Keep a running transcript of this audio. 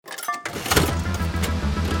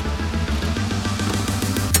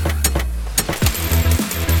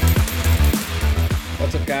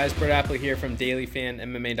guys? Brett Appley here from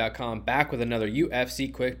DailyFanMMA.com, back with another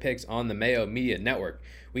UFC Quick Picks on the Mayo Media Network.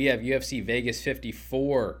 We have UFC Vegas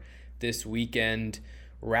 54 this weekend.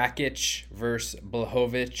 Rakic versus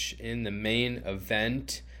Blachowicz in the main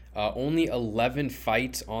event. Only 11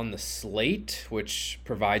 fights on the slate, which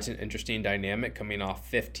provides an interesting dynamic coming off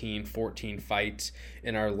 15, 14 fights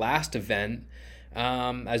in our last event.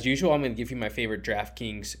 As usual, I'm going to give you my favorite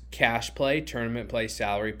DraftKings cash play, tournament play,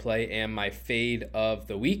 salary play, and my fade of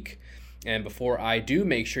the week. And before I do,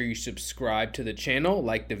 make sure you subscribe to the channel,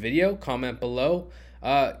 like the video, comment below.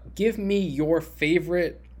 Give me your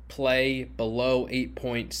favorite play below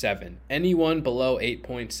 8.7. Anyone below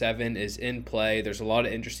 8.7 is in play. There's a lot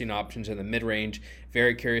of interesting options in the mid-range.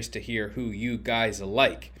 Very curious to hear who you guys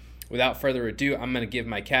like. Without further ado, I'm going to give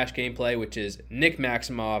my cash game play, which is Nick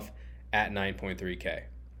Maximov at 9.3K.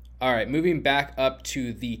 All right, moving back up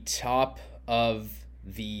to the top of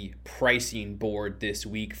the pricing board this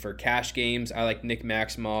week for cash games. I like Nick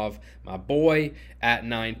Maximov, my boy, at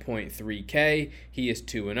 9.3K. He is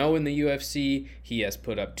 2-0 in the UFC. He has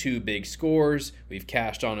put up two big scores. We've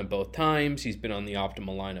cashed on him both times. He's been on the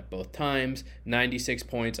optimal lineup both times. 96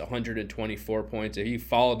 points, 124 points. If you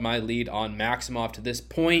followed my lead on Maximov to this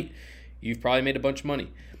point, you've probably made a bunch of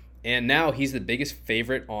money. And now he's the biggest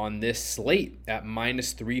favorite on this slate at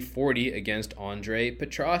minus 340 against Andre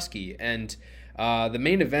Petroski. And the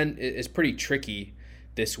main event is pretty tricky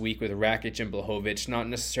this week with Rakic and Blachowicz. Not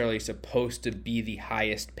necessarily supposed to be the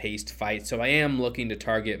highest paced fight. So I am looking to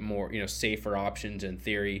target more, safer options in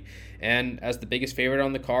theory. And as the biggest favorite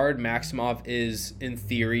on the card, Maximov is in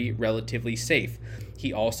theory relatively safe.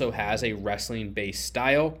 He also has a wrestling-based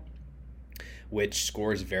style, which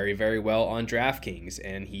scores very, very well on DraftKings,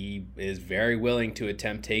 and he is very willing to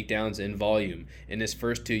attempt takedowns in volume. In his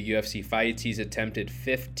first two UFC fights, he's attempted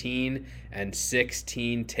 15 and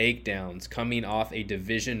 16 takedowns, coming off a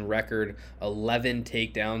division record 11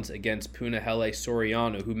 takedowns against Punahele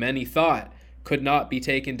Soriano, who many thought could not be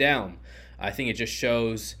taken down. I think it just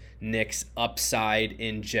shows Nick's upside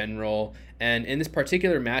in general. And in this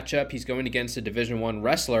particular matchup, he's going against a Division I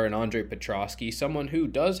wrestler in Andre Petroski, someone who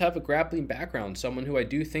does have a grappling background, someone who I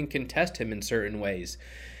do think can test him in certain ways.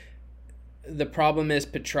 The problem is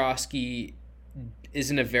Petroski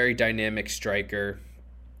isn't a very dynamic striker,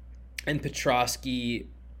 and Petroski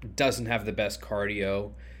doesn't have the best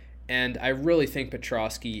cardio. And I really think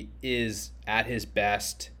Petroski is at his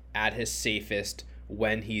best, at his safest,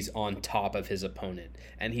 when he's on top of his opponent.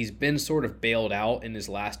 And he's been sort of bailed out in his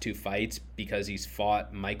last two fights because he's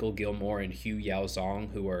fought Michael Gilmore and Hu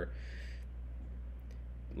Yaozong, who are,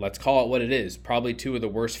 let's call it what it is, probably two of the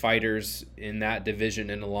worst fighters in that division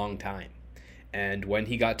in a long time. And when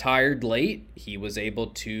he got tired late, he was able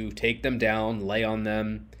to take them down, lay on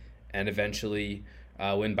them, and eventually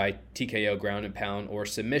win by TKO, ground and pound, or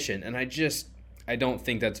submission. And I don't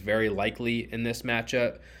think that's very likely in this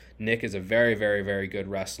matchup. Nick is a very, very, very good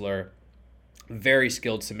wrestler, very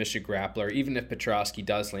skilled submission grappler. Even if Petroski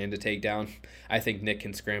does land a takedown, I think Nick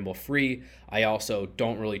can scramble free. I also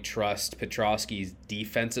don't really trust Petroski's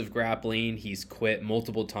defensive grappling. He's quit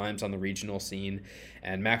multiple times on the regional scene,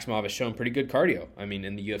 and Maximov has shown pretty good cardio. I mean,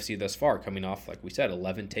 in the UFC thus far, coming off, like we said,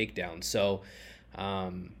 11 takedowns. So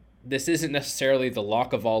this isn't necessarily the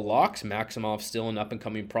lock of all locks. Maximov's still an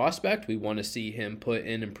up-and-coming prospect. We want to see him put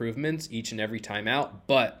in improvements each and every time out,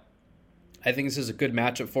 but I think this is a good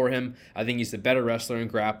matchup for him. I think he's the better wrestler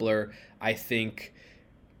and grappler. I think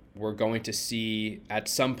we're going to see at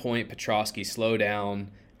some point Petroski slow down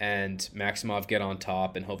and Maximov get on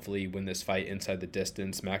top and hopefully win this fight inside the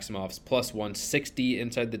distance. Maximov's plus 160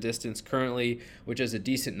 inside the distance currently, which is a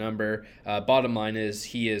decent number. Bottom line is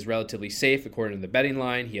he is relatively safe according to the betting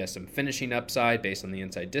line. He has some finishing upside based on the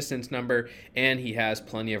inside distance number, and he has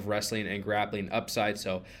plenty of wrestling and grappling upside.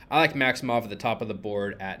 So I like Maximov at the top of the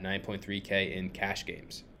board at 9.3K in cash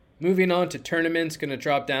games. Moving on to tournaments, going to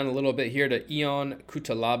drop down a little bit here to Ion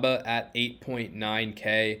Cutelaba at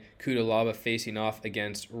 8.9K. Cutelaba facing off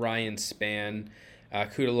against Ryan Spann.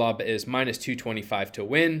 Cutelaba is minus 225 to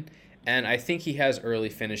win, and I think he has early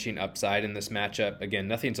finishing upside in this matchup. Again,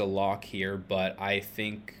 nothing's a lock here, but I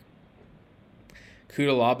think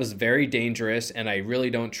Cutelaba is very dangerous, and I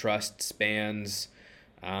really don't trust Spann's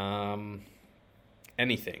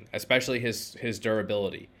anything, especially his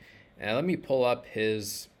durability. And let me pull up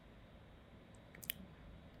his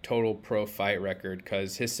total pro fight record,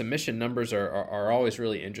 because his submission numbers are always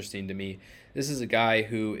really interesting to me. This is a guy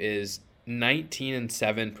who is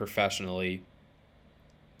 19-7 professionally,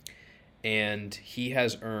 and he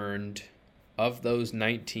has earned, of those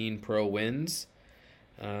 19 pro wins,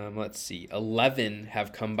 11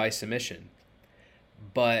 have come by submission.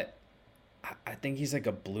 But I think he's like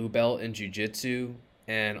a blue belt in jiu-jitsu,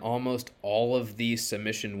 and almost all of these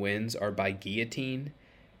submission wins are by guillotine,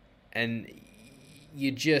 and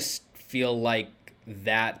you just feel like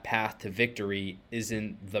that path to victory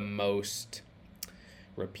isn't the most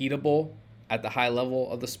repeatable at the high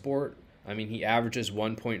level of the sport. I mean, he averages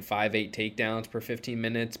 1.58 takedowns per 15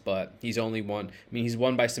 minutes, but he's only won. I mean, he's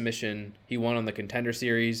won by submission. He won on the Contender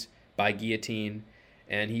Series by guillotine,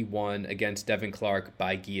 and he won against Devin Clark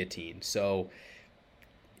by guillotine. So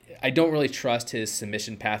I don't really trust his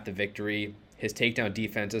submission path to victory. His takedown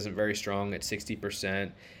defense isn't very strong at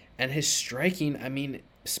 60%. And his striking, I mean,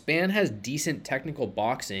 Spann has decent technical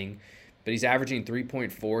boxing, but he's averaging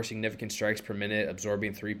 3.4 significant strikes per minute,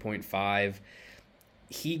 absorbing 3.5.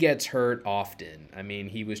 He gets hurt often. I mean,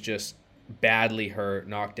 he was just badly hurt,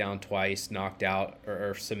 knocked down twice, knocked out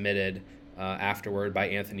or submitted afterward by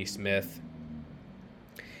Anthony Smith.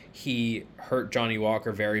 He hurt Johnny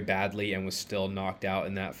Walker very badly and was still knocked out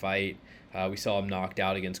in that fight. We saw him knocked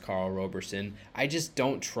out against Carl Roberson. I just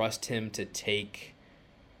don't trust him to take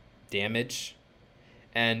damage.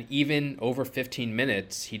 And even over 15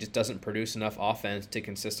 minutes, he just doesn't produce enough offense to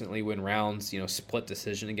consistently win rounds. Split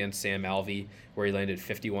decision against Sam Alvey, where he landed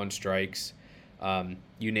 51 strikes.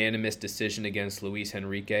 Unanimous decision against Luis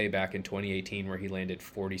Henrique back in 2018, where he landed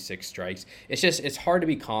 46 strikes. It's hard to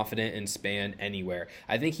be confident in Spann anywhere.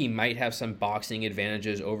 I think he might have some boxing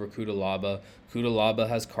advantages over Cutelaba. Cutelaba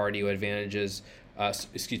has cardio advantages.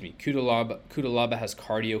 Cutelaba has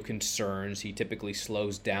cardio concerns. He typically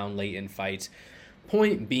slows down late in fights.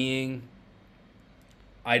 Point being,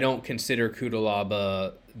 I don't consider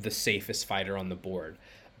Cutelaba the safest fighter on the board.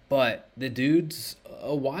 But the dude's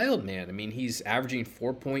a wild man. I mean, he's averaging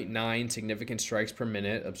 4.9 significant strikes per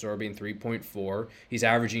minute, absorbing 3.4. He's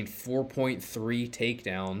averaging 4.3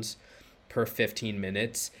 takedowns per 15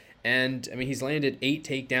 minutes. And, I mean, he's landed 8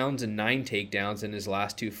 takedowns and 9 takedowns in his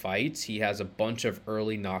last 2 fights. He has a bunch of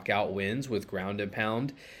early knockout wins with ground and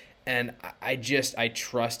pound. And I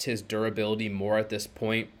trust his durability more at this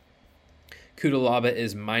point. Cutelaba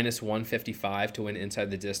is minus 155 to win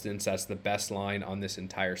inside the distance. That's the best line on this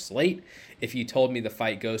entire slate. If you told me the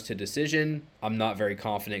fight goes to decision, I'm not very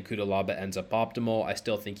confident Cutelaba ends up optimal. I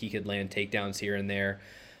still think he could land takedowns here and there.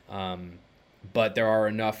 But there are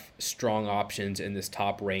enough strong options in this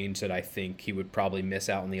top range that I think he would probably miss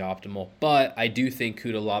out on the optimal. But I do think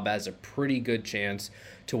Cutelaba has a pretty good chance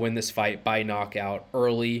to win this fight by knockout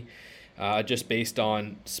early, just based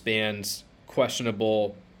on Spann's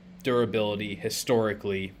questionable durability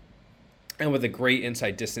historically, and with a great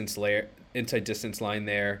inside distance line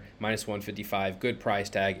there, minus 155, good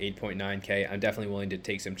price tag, 8.9K. I'm definitely willing to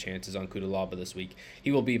take some chances on Cutelaba this week.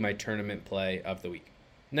 He will be my tournament play of the week.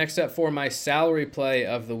 Next up for my salary play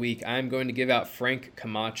of the week, I'm going to give out Frank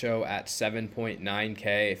Camacho at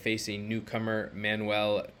 7.9K facing newcomer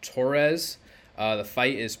Manuel Torres. The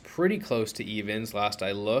fight is pretty close to evens last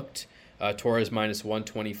I looked. Torres minus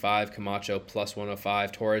 125, Camacho plus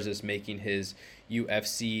 105. Torres is making his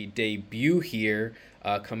UFC debut here,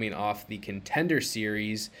 coming off the Contender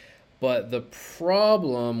Series. But the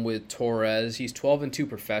problem with Torres, he's 12-2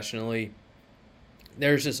 professionally.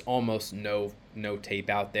 There's just almost no tape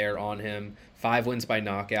out there on him. 5 wins by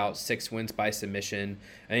knockout, 6 wins by submission.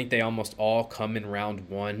 I think they almost all come in round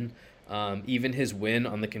 1. Even his win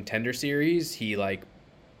on the Contender Series, he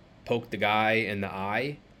poked the guy in the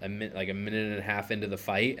eye a minute and a half into the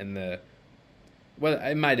fight, and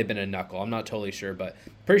it might have been a knuckle. I'm not totally sure, but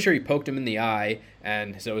pretty sure he poked him in the eye,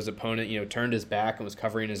 and so his opponent, turned his back and was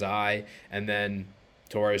covering his eye, and then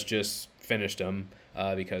Torres just finished him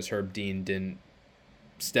because Herb Dean didn't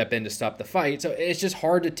step in to stop the fight. So it's just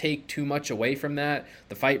hard to take too much away from that.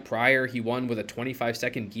 The fight prior, he won with a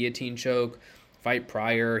 25-second guillotine choke. Fight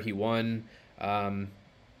prior, he won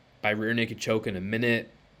by rear naked choke in a minute.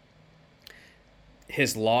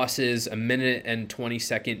 His losses, a minute and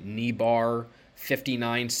 20-second knee bar,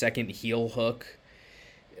 59-second heel hook.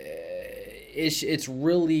 It's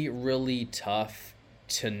really, really tough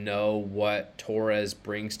to know what Torres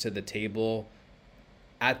brings to the table.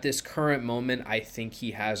 At this current moment, I think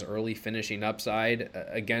he has early finishing upside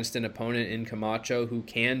against an opponent in Camacho who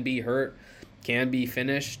can be hurt, can be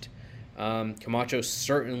finished. Camacho's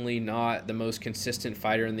certainly not the most consistent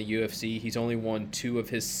fighter in the UFC. He's only won 2 of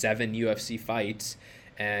his 7 UFC fights,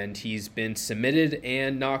 and he's been submitted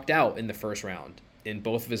and knocked out in the first round in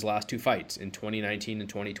both of his last 2 fights in 2019 and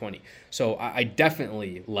 2020. So I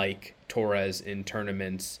definitely like Torres in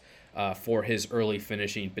tournaments for his early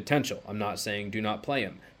finishing potential. I'm not saying do not play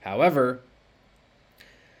him. However,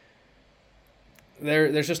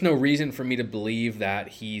 there's just no reason for me to believe that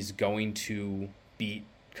he's going to beat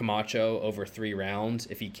Camacho over 3 rounds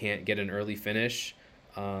if he can't get an early finish.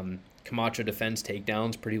 Camacho defends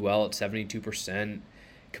takedowns pretty well at 72%.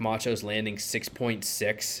 Camacho's landing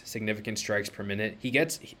 6.6 significant strikes per minute. He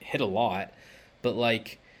gets hit a lot, but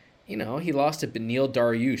he lost to Beneil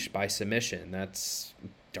Dariush by submission.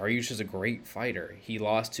 Dariush is a great fighter. He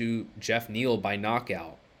lost to Jeff Neal by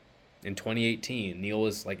knockout in 2018. Neal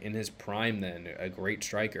was in his prime then, a great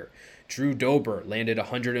striker. Drew Dober landed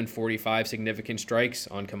 145 significant strikes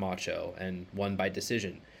on Camacho and won by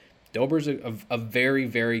decision. Dober's a very,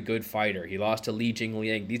 very good fighter. He lost to Li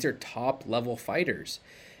Jingliang. These are top-level fighters.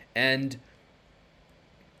 And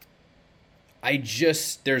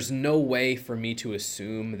there's no way for me to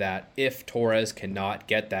assume that if Torres cannot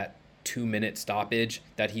get that 2-minute stoppage,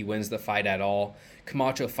 that he wins the fight at all.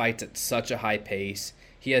 Camacho fights at such a high pace.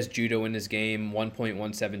 He has judo in his game,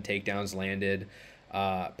 1.17 takedowns landed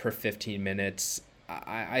per 15 minutes.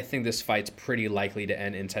 I think this fight's pretty likely to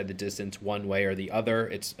end inside the distance one way or the other.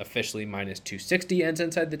 It's officially minus 260 ends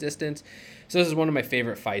inside the distance. So this is one of my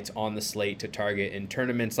favorite fights on the slate to target in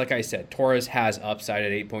tournaments. Like I said, Torres has upside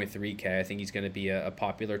at 8.3K. I think he's going to be a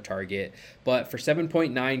popular target. But for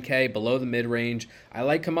 7.9K, below the mid-range, I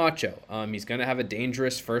like Camacho. He's going to have a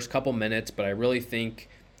dangerous first couple minutes, but I really think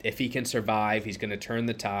if he can survive, he's going to turn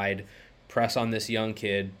the tide, press on this young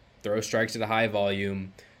kid, throw strikes at a high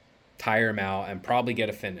volume, tire him out, and probably get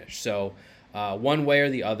a finish. So one way or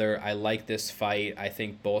the other, I like this fight. I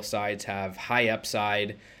think both sides have high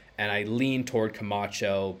upside, and I lean toward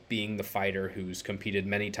Camacho being the fighter who's competed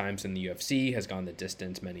many times in the UFC, has gone the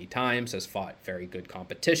distance many times, has fought very good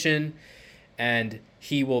competition, and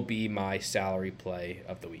he will be my salary play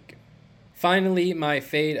of the week. Finally, my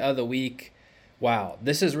fade of the week. Wow,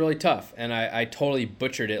 this is really tough, and I totally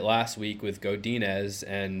butchered it last week with Godinez,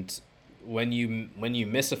 and when you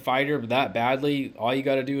miss a fighter that badly, all you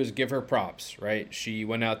got to do is give her props, right? She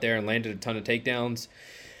went out there and landed a ton of takedowns,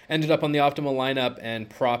 ended up on the optimal lineup, and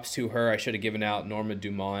props to her. I should have given out Norma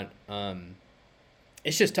Dumont.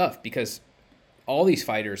 It's just tough because all these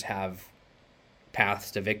fighters have paths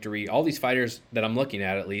to victory. All these fighters that I'm looking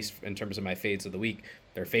at least in terms of my fades of the week,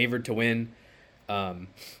 they're favored to win.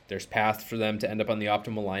 There's paths for them to end up on the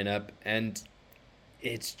optimal lineup, and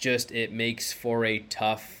it makes for a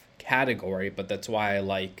tough category, but that's why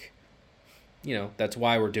that's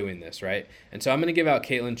why we're doing this, right? And so I'm going to give out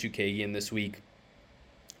Katlyn Chookagian this week,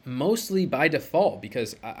 mostly by default,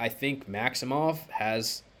 because I think Maximov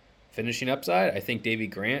has finishing upside. I think Davy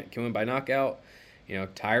Grant can win by knockout.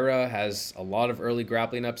 Tyra has a lot of early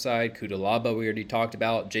grappling upside. Kudalaba, we already talked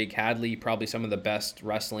about. Jake Hadley, probably some of the best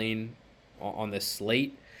wrestling on this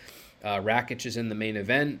slate. Rakic is in the main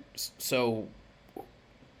event. So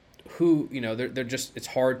they're just, it's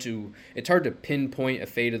hard to pinpoint a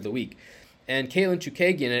fade of the week. And Katlyn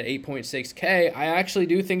Chookagian at 8.6K, I actually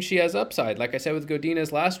do think she has upside. Like I said with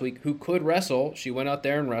Godinez last week, who could wrestle. She went out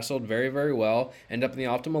there and wrestled very, very well, ended up in the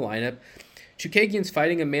optimal lineup. Chookagian's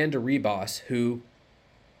fighting Amanda Ribas, who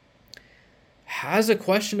has a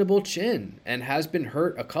questionable chin and has been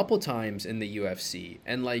hurt a couple times in the UFC.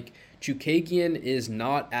 And Chookagian is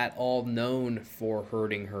not at all known for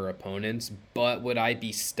hurting her opponents, but would I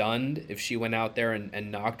be stunned if she went out there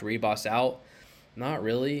and knocked Ribas out? Not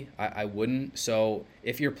really. I wouldn't. So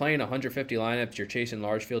if you're playing 150 lineups, you're chasing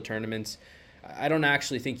large field tournaments, I don't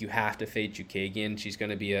actually think you have to fade Chookagian. She's going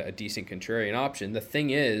to be a decent contrarian option. The thing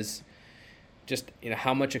is, just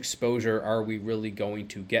how much exposure are we really going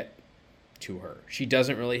to get to her? She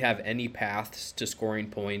doesn't really have any paths to scoring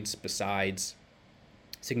points besides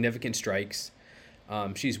significant strikes.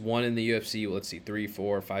 She's won in the UFC, 3,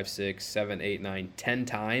 4, 5, 6, 7, 8, 9, 10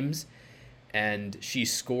 times. And she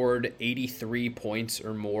scored 83 points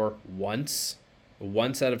or more once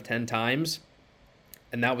out of 10 times.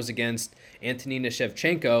 And that was against Antonina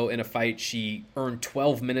Shevchenko in a fight she earned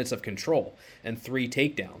 12 minutes of control and 3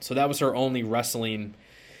 takedowns. So that was her only wrestling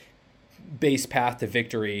base path to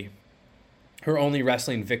victory, her only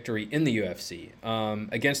wrestling victory in the UFC.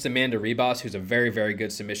 Against Amanda Ribas, who's a very, very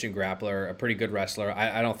good submission grappler, a pretty good wrestler,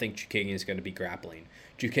 I don't think Chookagian is going to be grappling.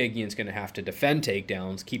 Chookagian's going to have to defend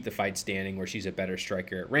takedowns, keep the fight standing, where she's a better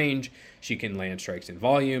striker at range. She can land strikes in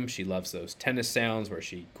volume. She loves those tennis sounds where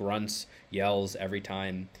she grunts, yells every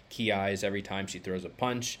time, key eyes every time she throws a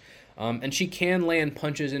punch. And she can land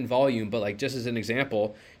punches in volume, but just as an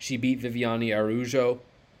example, she beat Viviane Araújo.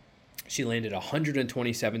 She landed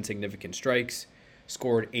 127 significant strikes,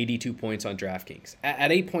 scored 82 points on DraftKings.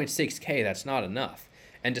 At 8.6K, that's not enough.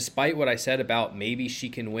 And despite what I said about maybe she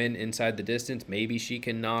can win inside the distance, maybe she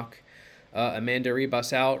can knock Amanda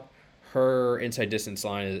Ribas out, her inside distance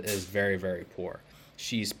line is very, very poor.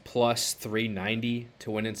 she's plus 390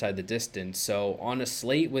 to win inside the distance. So on a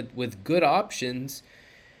slate with good options,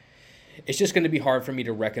 it's just going to be hard for me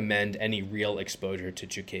to recommend any real exposure to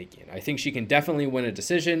Chookagian. I think she can definitely win a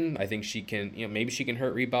decision. I think she can, maybe she can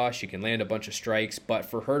hurt Ribas. She can land a bunch of strikes. But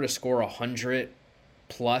for her to score 100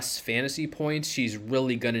 plus fantasy points, she's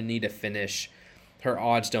really going to need a finish. Her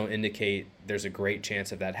odds don't indicate there's a great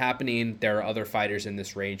chance of that happening. There are other fighters in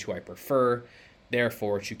this range who I prefer.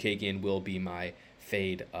 Therefore, Chookagian will be my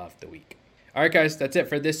fade of the week. All right, guys, that's it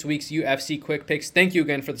for this week's UFC Quick Picks. Thank you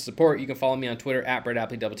again for the support. You can follow me on Twitter at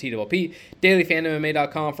BrettApley,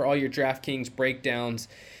 dailyfanmma.com for all your DraftKings breakdowns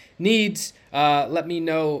needs. Let me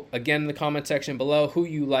know, again, in the comment section below who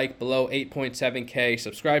you like below 8.7K.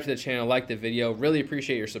 Subscribe to the channel, like the video. Really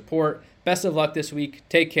appreciate your support. Best of luck this week.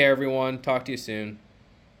 Take care, everyone. Talk to you soon.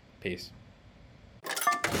 Peace.